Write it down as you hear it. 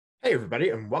Hey, everybody,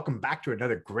 and welcome back to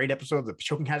another great episode of the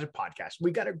Choking Hazard Podcast.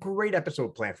 We got a great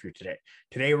episode planned for you today.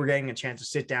 Today, we're getting a chance to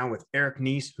sit down with Eric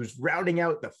Neese, who's rounding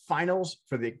out the finals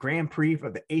for the Grand Prix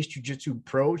of the Ace Jiu-Jitsu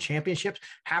Pro Championships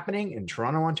happening in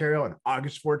Toronto, Ontario on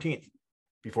August 14th.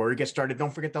 Before we get started, don't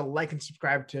forget to like and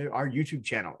subscribe to our YouTube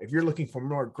channel. If you're looking for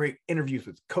more great interviews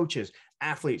with coaches,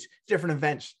 athletes, different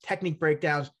events, technique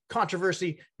breakdowns,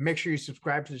 controversy, make sure you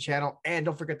subscribe to the channel and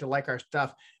don't forget to like our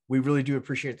stuff. We really do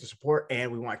appreciate the support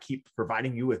and we want to keep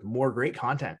providing you with more great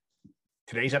content.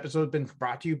 Today's episode has been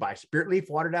brought to you by Spirit Leaf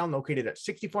Waterdown, located at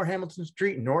 64 Hamilton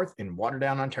Street North in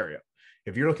Waterdown, Ontario.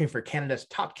 If you're looking for Canada's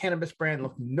top cannabis brand,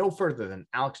 look no further than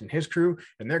Alex and his crew,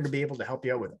 and they're going to be able to help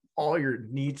you out with all your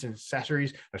needs and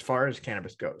accessories as far as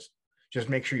cannabis goes. Just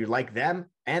make sure you like them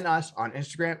and us on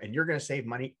Instagram, and you're going to save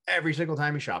money every single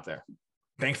time you shop there.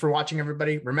 Thanks for watching,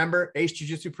 everybody. Remember, Ace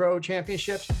Jiu-Jitsu Pro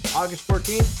Championships, August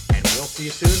 14th, and we'll see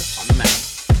you soon on the mat.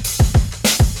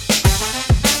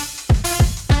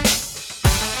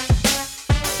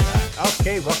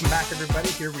 Okay, welcome back, everybody.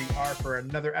 Here we are for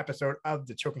another episode of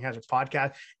the Choking Hazard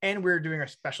Podcast, and we're doing our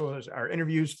specials, our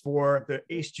interviews for the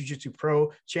Ace Jiu-Jitsu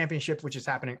Pro Championship, which is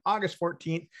happening August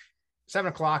 14th, 7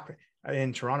 o'clock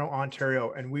in Toronto,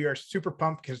 Ontario. And we are super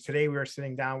pumped because today we are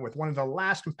sitting down with one of the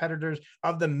last competitors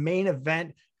of the main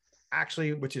event,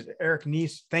 actually, which is Eric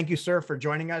Neese. Thank you, sir, for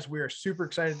joining us. We are super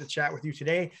excited to chat with you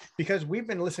today because we've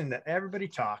been listening to everybody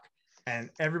talk, and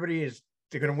everybody is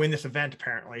they're going to win this event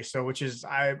apparently. So, which is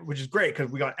great because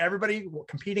we got everybody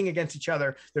competing against each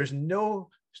other. There's no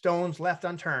stones left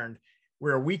unturned.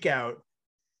 We're a week out.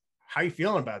 How are you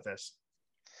feeling about this?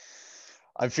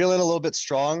 I'm feeling a little bit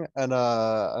strong, and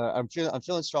I'm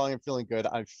feeling strong and feeling good.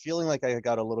 I'm feeling like I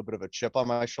got a little bit of a chip on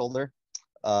my shoulder.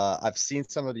 I've seen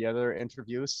some of the other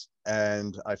interviews,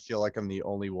 and I feel like I'm the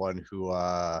only one who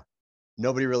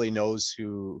nobody really knows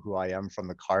who I am from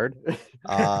the card.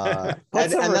 Put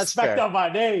some respect on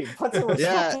my name. Put some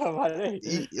respect on my name.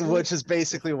 Which is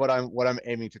basically what I'm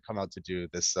aiming to come out to do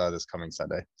this coming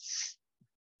Sunday.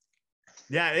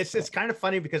 Yeah, it's kind of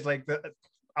funny because like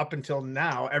up until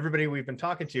now, everybody we've been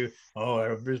talking to,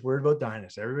 everybody's worried about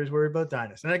Dynus. Everybody's worried about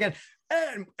Dynus. And again,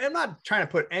 I'm not trying to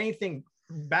put anything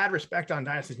bad respect on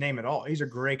Dynas's name at all. He's a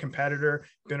great competitor,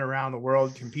 been around the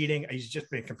world competing. He's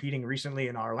just been competing recently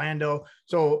in Orlando.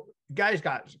 So guys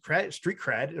got street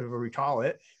cred, whatever we call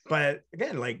it. But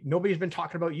again, like nobody's been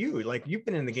talking about you. Like you've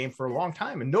been in the game for a long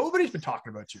time and nobody's been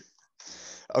talking about you.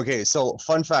 Okay, so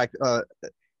fun fact,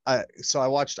 I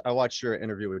watched your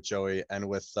interview with Joey and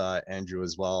with Andrew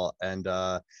as well, and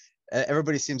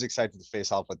everybody seems excited to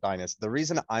face off with Dynus. The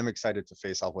reason I'm excited to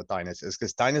face off with Dynus is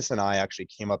because Dynus and I actually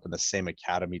came up in the same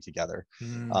academy together.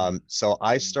 So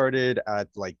I started at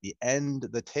like the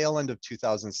tail end of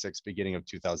 2006, beginning of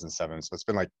 2007. So it's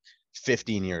been like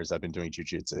 15 years I've been doing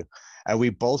jiu-jitsu, and we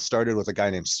both started with a guy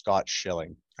named Scott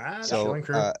Schilling.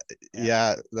 The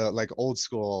like old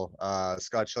school.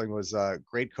 Scott Schilling was a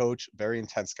great coach, very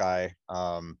intense guy,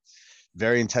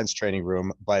 very intense training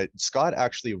room. But Scott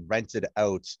actually rented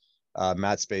out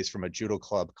mat space from a judo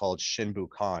club called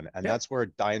Shinbukan, and that's where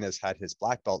Dynus had his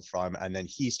black belt from, and then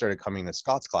he started coming to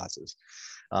Scott's classes,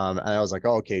 and I was like,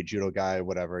 okay, judo guy,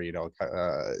 whatever,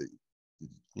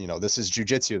 this is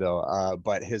jiu-jitsu though,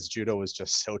 but his judo was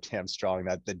just so damn strong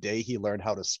that the day he learned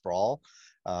how to sprawl,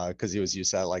 because he was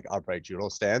used to that like upright judo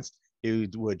stance, he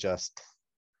would just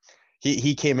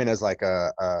he came in as like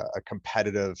a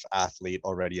competitive athlete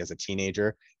already as a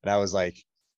teenager, and I was like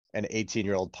an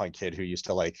 18-year-old punk kid who used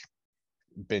to like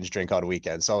binge drink on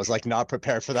weekends. So I was like not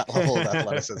prepared for that level of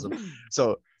athleticism.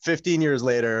 So 15 years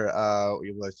later,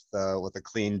 with a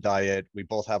clean diet, we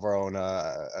both have our own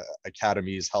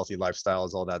academies, healthy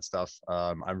lifestyles, all that stuff.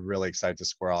 I'm really excited to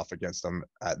square off against them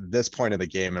at this point of the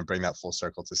game and bring that full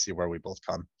circle to see where we both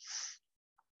come.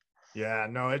 Yeah,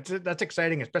 no, that's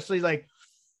exciting, especially like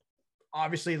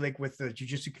obviously like with the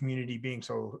jiu-jitsu community being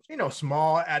so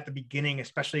small at the beginning,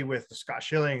 especially with the Scott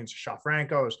Schillings, Shaw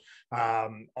Francos,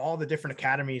 all the different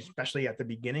academies, especially at the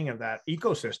beginning of that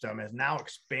ecosystem, has now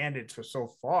expanded so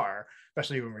far,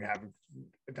 especially when we have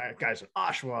guys in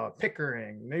Oshawa,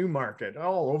 Pickering, Newmarket,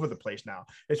 all over the place now.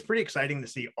 It's pretty exciting to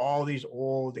see all these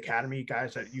old academy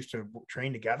guys that used to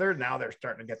train together. Now they're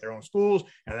starting to get their own schools,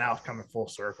 and now it's coming full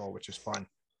circle, which is fun.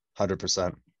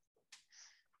 100%.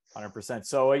 100%.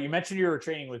 So you mentioned you were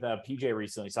training with PJ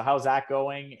recently. So how's that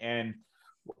going? And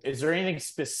is there anything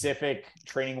specific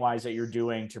training wise that you're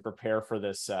doing to prepare for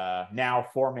this now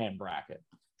 4-man bracket?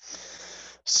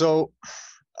 So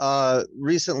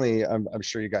recently, I'm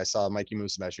sure you guys saw Mikey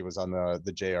Musumeci was on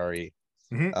the JRE.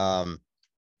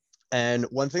 And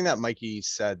one thing that Mikey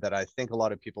said that I think a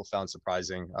lot of people found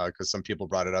surprising, because some people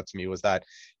brought it up to me, was that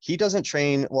he doesn't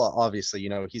train. Well, obviously,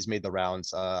 he's made the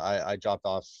rounds. I dropped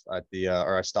off at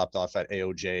or I stopped off at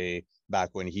AOJ back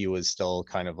when he was still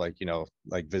kind of like,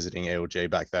 like visiting AOJ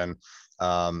back then,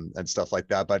 and stuff like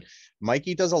that. But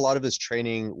Mikey does a lot of his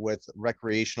training with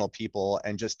recreational people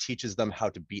and just teaches them how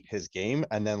to beat his game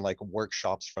and then like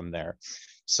workshops from there.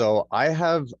 So I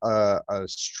have a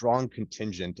strong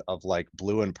contingent of like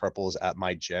blue and purples at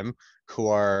my gym who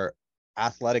are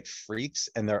athletic freaks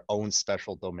in their own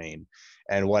special domain.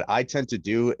 And what I tend to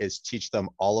do is teach them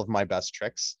all of my best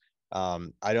tricks.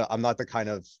 I'm not the kind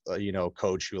of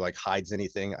coach who like hides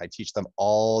anything. I teach them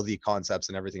all the concepts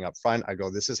and everything up front. I go,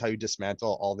 this is how you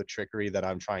dismantle all the trickery that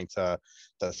I'm trying to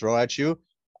throw at you.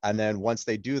 And then once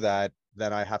they do that,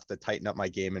 then I have to tighten up my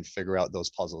game and figure out those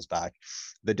puzzles back.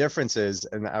 The difference is,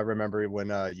 and I remember when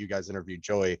you guys interviewed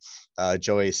Joey,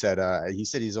 Joey said, he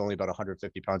said he's only about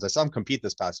 150 pounds. I saw him compete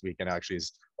this past week and actually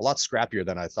is a lot scrappier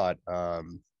than I thought.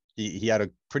 He had a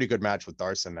pretty good match with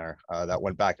Darson there that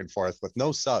went back and forth with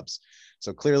no subs.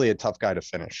 So clearly a tough guy to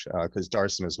finish because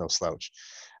Darson is no slouch.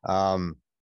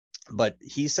 But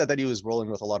he said that he was rolling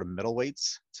with a lot of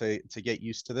middleweights to get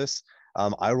used to this.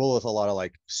 I roll with a lot of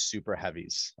like super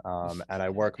heavies, and I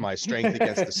work my strength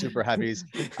against the super heavies,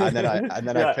 and then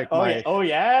I pick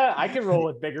I can roll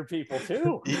with bigger people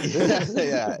too.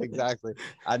 Yeah, exactly.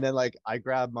 And then like I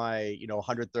grab my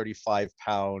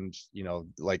 135-pound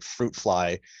like fruit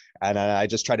fly, and I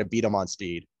just try to beat him on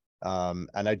speed.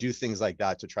 And I do things like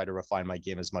that to try to refine my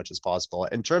game as much as possible.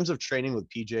 In terms of training with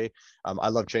PJ, I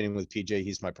love training with PJ.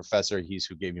 He's my professor. He's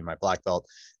who gave me my black belt.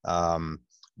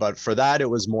 But for that, it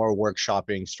was more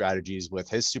workshopping strategies with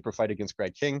his super fight against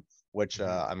Greg King, which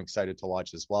I'm excited to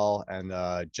watch as well.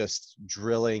 And just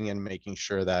drilling and making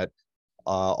sure that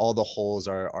all the holes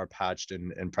are patched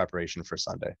in preparation for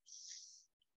Sunday.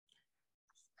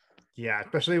 Yeah,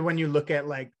 especially when you look at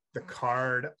like the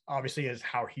card, obviously, is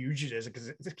how huge it is, because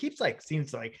it keeps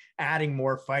seems like adding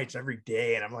more fights every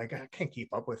day, and I'm like, I can't keep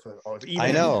up with it all. Even,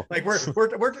 I know, like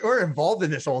we're involved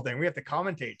in this whole thing. We have to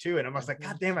commentate too, and I'm just like,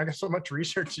 God damn, I got so much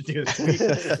research to do this week,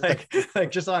 like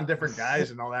just on different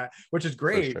guys and all that, which is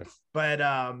great. Sure. But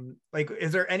like,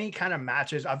 is there any kind of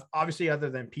matches, obviously other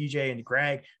than PJ and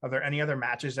Greg, are there any other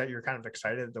matches that you're kind of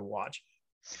excited to watch?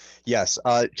 Yes,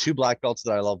 two black belts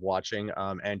that I love watching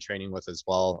and training with as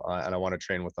well, and I want to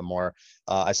train with them more.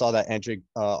 I saw that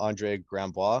Andre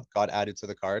Grambois got added to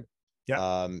the card.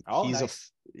 Yeah,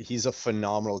 he's a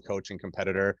phenomenal coach and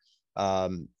competitor.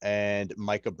 And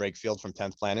Micah Breakfield from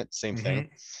 10th Planet, same thing.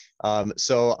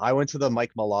 So I went to the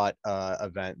Mike Malott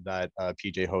event that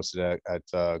PJ hosted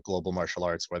at Global Martial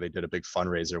Arts, where they did a big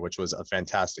fundraiser, which was a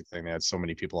fantastic thing. They had so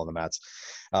many people on the mats,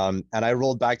 and I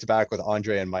rolled back to back with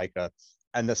Andre and Micah.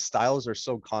 And the styles are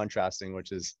so contrasting,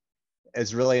 which is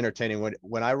really entertaining.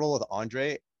 When I roll with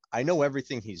Andre, I know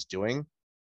everything he's doing,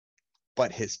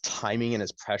 but his timing and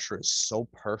his pressure is so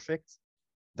perfect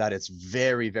that it's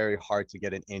very, very hard to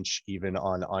get an inch even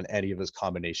on any of his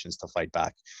combinations to fight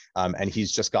back. And he's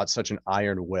just got such an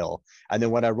iron will. And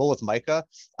then when I roll with Micah,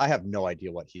 I have no idea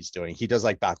what he's doing. He does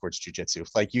like backwards jujitsu.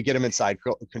 Like you get him inside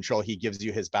control, he gives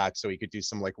you his back so he could do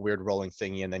some like weird rolling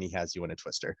thingy, and then he has you in a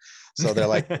twister. So they're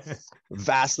like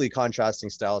vastly contrasting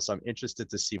styles. So I'm interested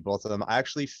to see both of them. I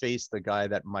actually faced the guy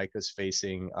that Micah's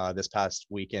facing this past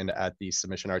weekend at the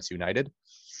Submission Arts United.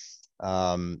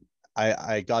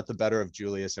 I got the better of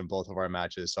Julius in both of our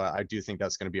matches. So I do think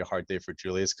that's going to be a hard day for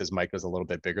Julius, because Micah's a little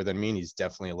bit bigger than me, and he's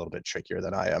definitely a little bit trickier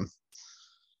than I am.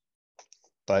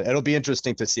 But it'll be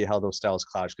interesting to see how those styles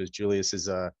clash, because Julius is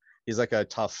he's like a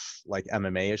tough, like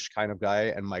MMA-ish kind of guy,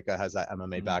 and Micah has that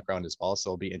MMA background as well.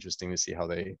 So it'll be interesting to see how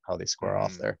they square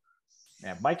off there.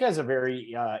 Yeah, Micah has a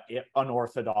very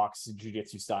unorthodox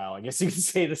jiu-jitsu style, I guess you could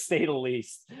say, to say the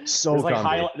least. So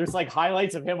there's like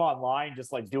highlights of him online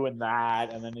just like doing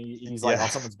that, and then he's like on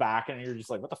someone's back, and you're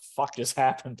just like, what the fuck just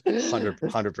happened?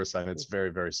 100%. It's very,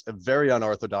 very, very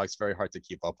unorthodox, very hard to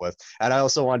keep up with. And I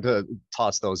also wanted to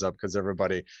toss those up because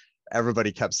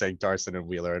everybody kept saying Darson and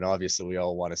Wheeler, and obviously we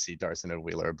all want to see Darson and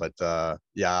Wheeler. But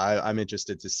I'm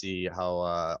interested to see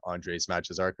how Andre's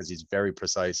matches are, because he's very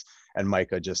precise, and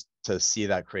Micah, just to see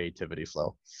that creativity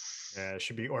flow. Yeah, it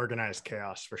should be organized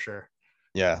chaos for sure.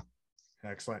 Yeah.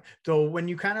 Excellent. So when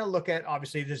you kind of look at,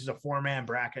 obviously this is a 4-man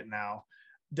bracket now,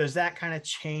 does that kind of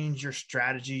change your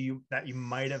strategy that you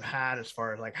might have had as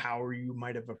far as like how you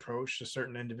might have approached a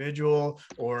certain individual,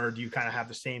 or do you kind of have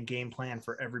the same game plan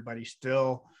for everybody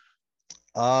still?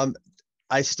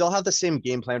 I still have the same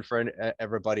game plan for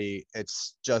everybody.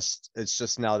 It's just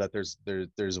now that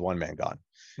there's one man gone.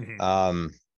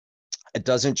 It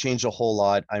doesn't change a whole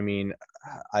lot. I mean,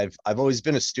 I've always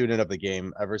been a student of the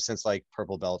game ever since like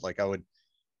purple belt. Like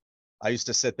I used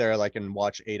to sit there like and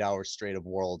watch 8 hours straight of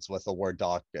Worlds with a Word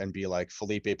doc and be like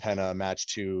Felipe Pena match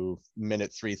 2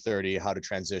 minute 3:30, how to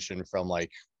transition from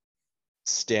like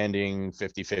standing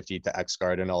 50-50 to X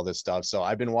guard and all this stuff. So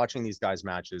I've been watching these guys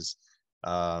matches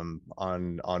on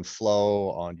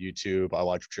Flow, on YouTube. I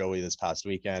watched Joey this past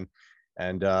weekend.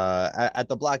 And at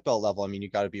the black belt level, I mean, you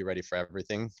got to be ready for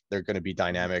everything. They're going to be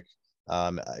dynamic.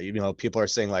 You know, people are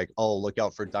saying like, oh, look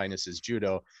out for Dynas's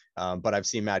judo. But I've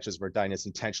seen matches where Dynus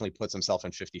intentionally puts himself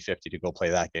in 50-50 to go play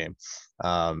that game.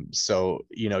 So,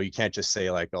 you know, you can't just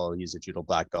say like, oh, he's a judo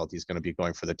black belt, he's going to be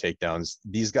going for the takedowns.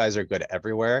 These guys are good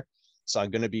everywhere. So I'm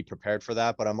going to be prepared for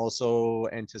that. But I'm also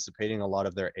anticipating a lot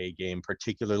of their A game,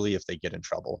 particularly if they get in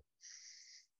trouble.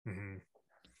 Mm-hmm.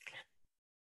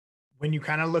 When you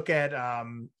kind of look at,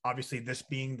 obviously this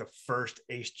being the first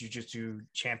Ace Jiu-Jitsu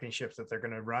championships that they're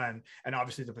going to run, and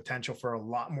obviously the potential for a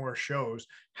lot more shows,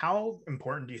 how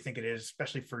important do you think it is,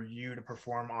 especially for you to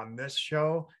perform on this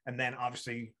show? And then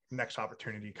obviously next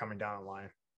opportunity coming down the line.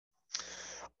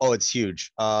 Oh, it's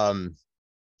huge.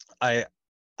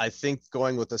 I think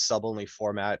going with the sub-only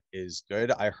format is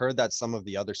good. I heard that some of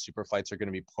the other super fights are going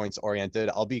to be points oriented.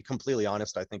 I'll be completely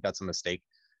honest. I think that's a mistake.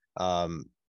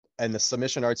 And the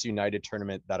Submission Arts United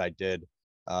tournament that I did,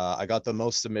 I got the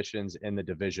most submissions in the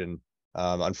division.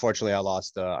 Unfortunately, I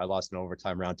lost an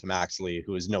overtime round to Max Lee,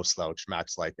 who is no slouch.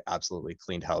 Max like absolutely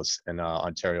cleaned house in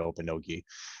Ontario Open Nogi.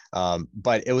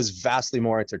 But it was vastly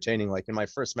more entertaining. Like in my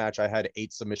first match, I had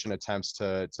 8 submission attempts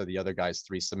to the other guy's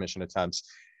 3 submission attempts.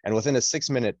 And within a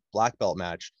 6-minute black belt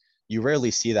match, you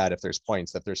rarely see that if there's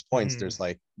points. If there's points, there's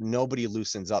like nobody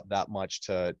loosens up that much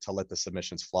to let the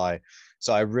submissions fly.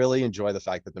 So I really enjoy the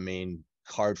fact that the main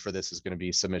card for this is going to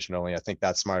be submission only. I think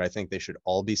that's smart. I think they should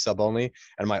all be sub only.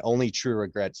 And my only true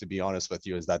regret, to be honest with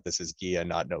you, is that this is gi and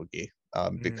not no gi.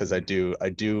 Because I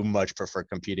do much prefer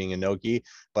competing in no gi,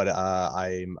 but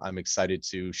I'm excited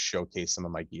to showcase some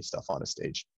of my gi stuff on a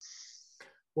stage.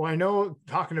 Well, I know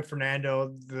talking to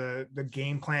Fernando, the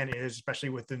game plan is, especially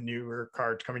with the newer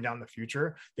cards coming down in the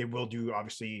future, they will do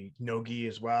obviously no-gi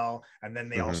as well. And then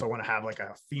they also want to have like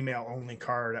a female only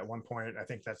card at one point. I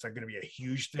think that's going to be a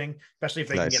huge thing, especially if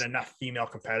they can get enough female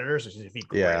competitors. It'd be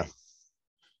great. Yeah.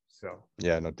 So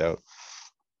yeah, no doubt.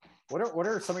 What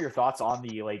are some of your thoughts on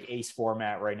the like Ace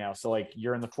format right now? So like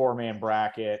you're in the 4-man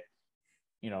bracket.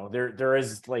 You know, there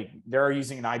is like they're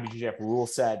using an IBJJF rule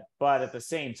set, but at the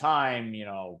same time, you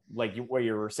know, like what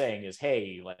you were saying is,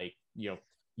 hey, like, you know,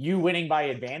 you winning by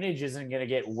advantage isn't going to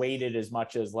get weighted as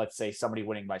much as, let's say, somebody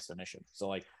winning by submission. So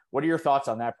like, what are your thoughts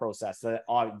on that process? And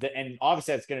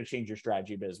obviously that's going to change your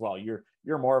strategy a bit as well. You're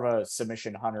more of a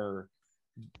submission hunter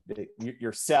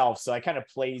yourself. So that kind of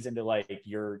plays into like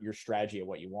your strategy of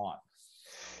what you want.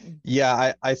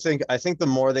 Yeah, I think the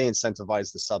more they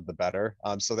incentivize the sub, the better.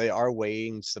 So they are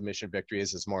weighing submission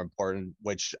victories as more important,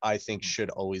 which I think should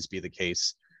always be the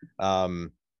case.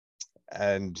 And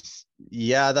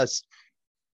yeah, that's.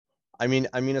 I mean,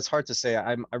 it's hard to say.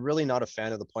 I'm really not a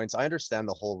fan of the points. I understand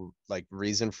the whole like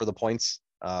reason for the points.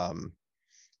 And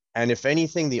if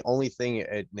anything, the only thing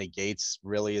it negates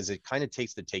really is it kind of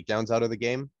takes the takedowns out of the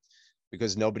game,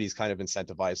 because nobody's kind of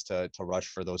incentivized to rush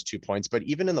for those 2 points. But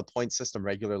even in the point system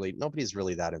regularly, nobody's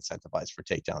really that incentivized for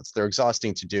takedowns. They're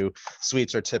exhausting to do.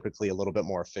 Sweeps are typically a little bit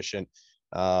more efficient.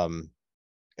 To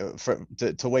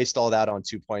waste all that on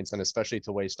 2 points, and especially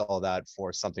to waste all that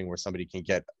for something where somebody can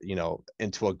get, you know,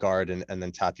 into a guard and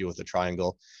then tap you with a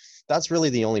triangle. That's really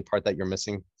the only part that you're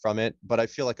missing from it. But I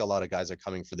feel like a lot of guys are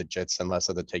coming for the jits and less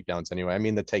of the takedowns anyway. I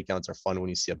mean, the takedowns are fun when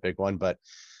you see a big one, but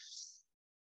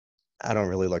I don't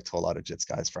really look to a lot of jits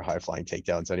guys for high flying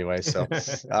takedowns anyway. So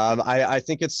I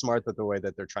think it's smart that the way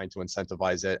that they're trying to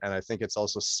incentivize it. And I think it's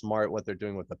also smart what they're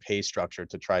doing with the pay structure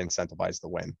to try and incentivize the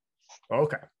win.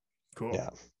 Okay, cool.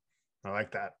 Yeah. I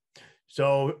like that.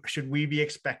 So should we be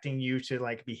expecting you to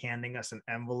like be handing us an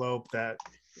envelope that,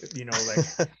 you know,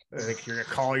 like, like you're going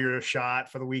to call your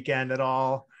shot for the weekend at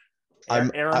all?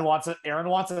 Aaron wants a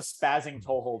spazzing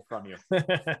toe hold from you.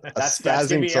 That's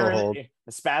spazzing toe hold.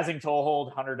 A spazzing toe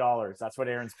hold, $100. That's what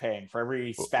Aaron's paying for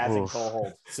every spazzing toe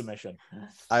hold submission.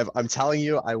 I'm telling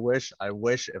you, I wish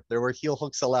if there were heel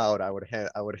hooks allowed, I would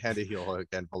hand a heel hook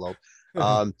envelope.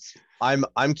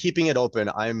 I'm keeping it open.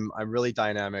 I'm really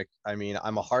dynamic. I mean,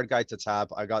 I'm a hard guy to tap.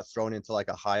 I got thrown into like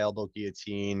a high elbow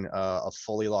guillotine, a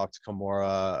fully locked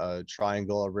Kimura, a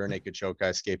triangle, a rear naked choke. I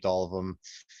escaped all of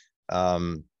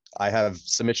them. I have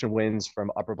submission wins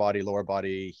from upper body, lower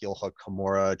body, heel hook,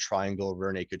 Kimura, triangle,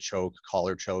 rear naked choke,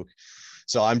 collar choke.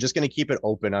 So I'm just going to keep it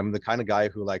open. I'm the kind of guy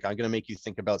who like, I'm going to make you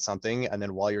think about something. And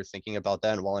then while you're thinking about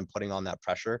that and while I'm putting on that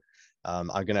pressure, I'm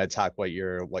going to attack what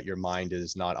your mind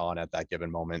is not on at that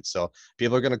given moment. So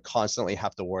people are going to constantly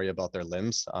have to worry about their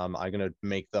limbs. I'm going to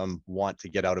make them want to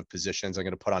get out of positions. I'm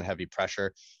going to put on heavy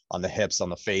pressure on the hips, on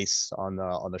the face, on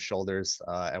the shoulders.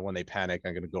 And when they panic,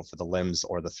 I'm going to go for the limbs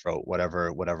or the throat,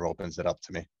 whatever opens it up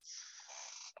to me.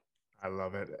 I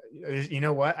love it. You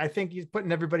know what? I think he's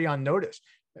putting everybody on notice.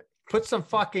 Put some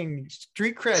fucking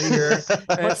street cred here.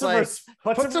 And it's like,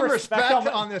 put some respect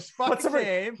on this fucking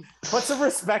name. Put some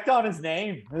respect on his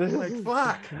name. Like,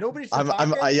 fuck. Nobody's I'm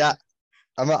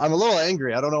a little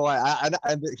angry. I don't know why.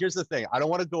 And here's the thing. I don't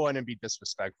want to go in and be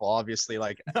disrespectful. Obviously,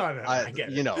 like, no, I get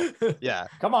it. You know, yeah.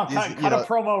 Come on, cut a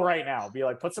promo right now. Be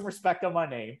like, put some respect on my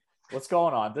name. What's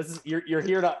going on? This is you're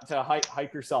here to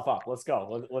hype yourself up. Let's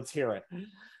go. Let's hear it.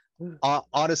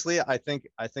 Honestly, I think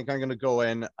I'm going to go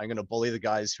in. I'm going to bully the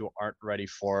guys who aren't ready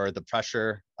for the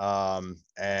pressure.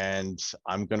 And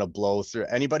I'm going to blow through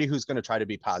anybody who's going to try to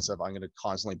be passive. I'm going to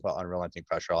constantly put unrelenting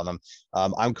pressure on them.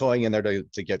 I'm going in there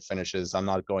to get finishes. I'm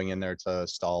not going in there to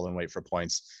stall and wait for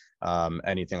points.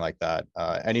 Anything like that.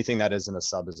 Anything that isn't a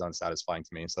sub is unsatisfying to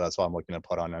me. So that's why I'm looking to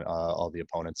put on all the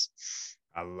opponents.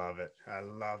 I love it.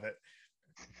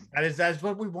 That's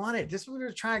what we wanted. This is what we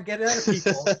were trying to get out of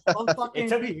people.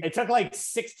 It took like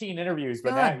 16 interviews, but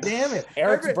God damn it.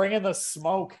 Eric's bringing the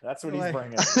smoke. That's what he's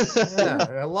bringing. Yeah,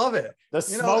 I love it. The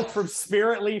smoke from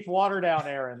Spirit Leaf Waterdown,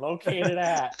 Aaron, located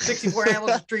at 64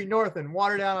 Hamilton Street North in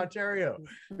Waterdown, Ontario.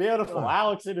 Beautiful.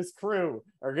 Alex and his crew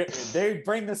they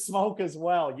bring the smoke as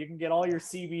well. You can get all your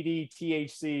CBD,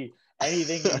 THC,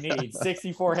 anything you need.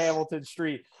 64 Hamilton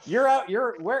Street. Where's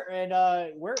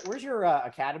your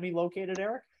academy located,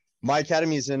 Eric? My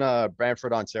academy is in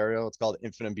Brantford, Ontario. It's called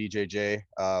Infinite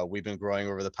BJJ. We've been growing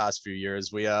over the past few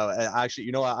years. We actually,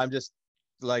 you know, I'm just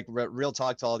like real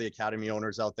talk to all the academy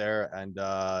owners out there and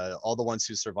all the ones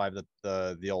who survived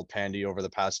the old pandy over the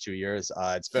past 2 years.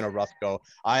 It's been a rough go.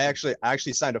 I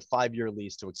actually signed a 5-year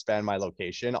lease to expand my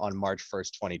location on March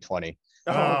 1st, 2020.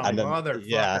 Oh, and then, motherfucker.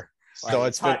 Yeah. So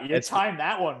it's timed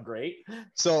that one great.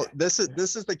 So this is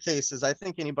the case is I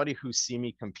think anybody who's seen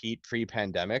me compete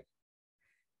pre-pandemic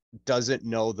doesn't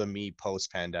know the me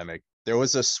post-pandemic. There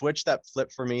was a switch that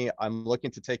flipped for me. I'm looking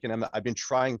to take I've been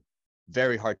trying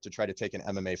very hard to try to take an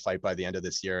MMA fight by the end of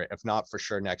this year, if not for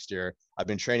sure next year. I've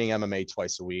been training MMA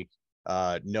twice a week,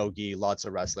 no gi, lots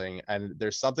of wrestling, and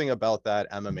there's something about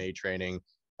that MMA training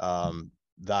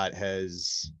that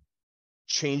has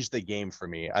changed the game for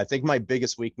me. I think my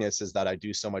biggest weakness is that I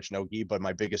do so much no gi, but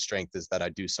my biggest strength is that I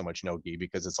do so much no gi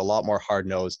because it's a lot more hard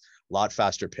nosed, a lot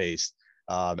faster paced.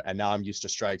 And now I'm used to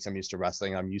strikes. I'm used to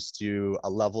wrestling. I'm used to a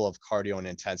level of cardio and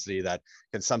intensity that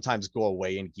can sometimes go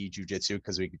away in gi jujitsu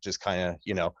because we just kind of,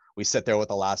 you know, we sit there with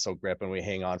a lasso grip and we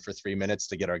hang on for 3 minutes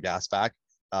to get our gas back.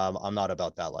 I'm not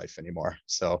about that life anymore.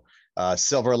 So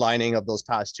silver lining of those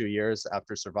past 2 years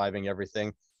after surviving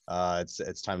everything,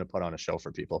 it's time to put on a show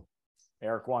for people.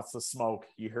 Eric wants the smoke.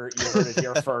 You heard it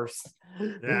here first.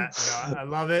 Yeah, no, I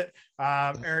love it.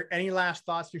 Eric, any last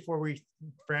thoughts before we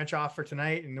branch off for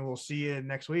tonight, and then we'll see you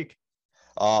next week?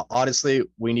 Honestly,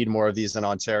 we need more of these in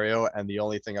Ontario. And the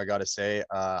only thing I got to say,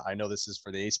 I know this is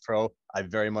for the Ace Pro. I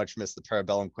very much miss the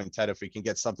Parabellum Quintet. If we can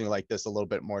get something like this, a little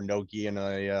bit more no-gi in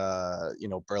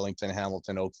a, Burlington,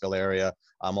 Hamilton, Oakville area,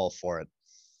 I'm all for it.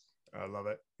 I love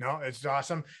it. No, it's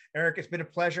awesome. Eric, it's been a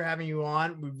pleasure having you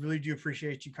on. We really do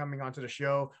appreciate you coming onto the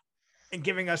show and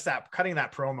giving us cutting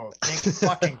that promo. Thank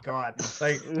fucking God.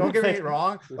 Like, don't get me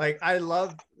wrong. Like, I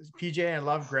love PJ and I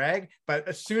love Greg, but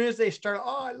as soon as they start,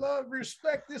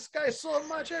 respect this guy so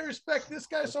much. I respect this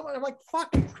guy so much. I'm like,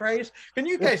 fucking Christ. Can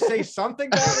you guys say something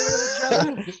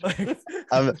about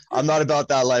it? I'm not about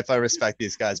that life. I respect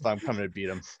these guys, but I'm coming to beat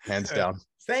them hands down.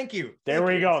 Thank you. There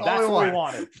we go. That's what we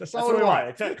wanted. That's what we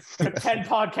wanted. It took 10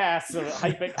 podcasts of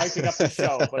hyping up the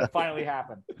show, but it finally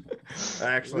happened.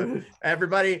 Excellent.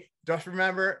 Everybody, just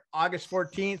remember August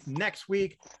 14th, next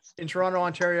week in Toronto,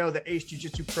 Ontario, the Ace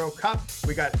Jiu-Jitsu Pro Cup.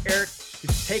 We got Eric.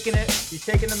 He's taking it. He's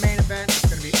taking the main event. It's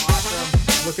going to be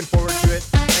awesome. Looking forward to it.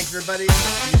 Thanks, everybody.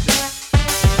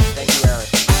 Thank you,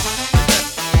 Eric.